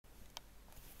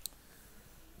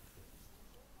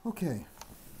Okay.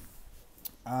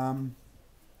 We're on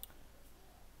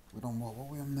what are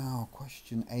we on now?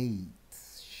 Question 8.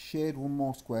 Shade one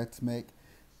more square to make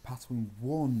pattern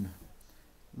one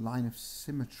line of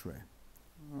symmetry.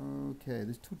 Okay,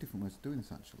 there's two different ways of doing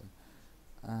this actually.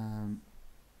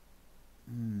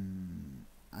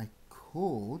 I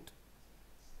could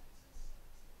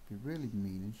be really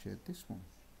mean and shade this one.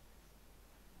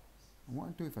 And what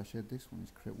I do if I shade this one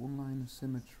is create one line of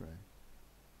symmetry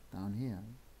down here,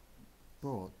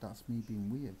 but that's me being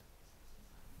weird.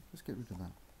 Let's get rid of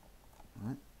that.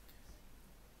 Right?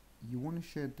 You want to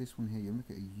shade this one here, you make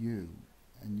it a U,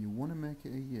 and you want to make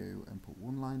it a U and put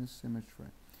one line of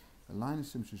symmetry. A line of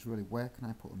symmetry is really where can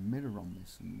I put a mirror on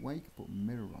this, and where you can put a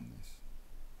mirror on this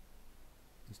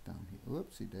is down here.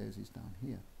 Oopsie daisies, down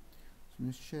here. So I'm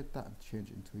going to shade that and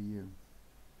change it into a U.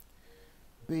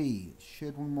 B,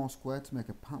 shade one more square to make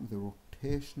a pattern with a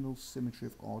rotational symmetry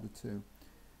of order 2.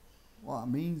 What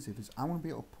that means is I want to be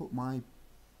able to put my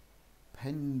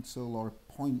pencil or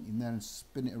a point in there and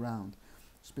spin it around.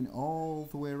 Spin it all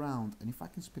the way around, and if I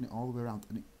can spin it all the way around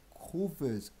and it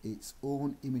covers its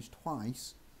own image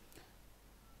twice,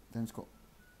 then it's got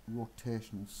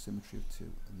rotational symmetry of 2.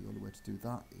 And the only way to do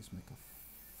that is make a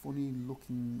funny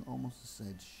looking, almost a Z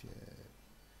shape.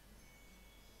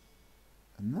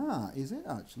 And that is it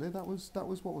actually. That was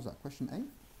what was that? Question 8?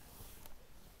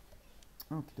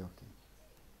 Okie dokie.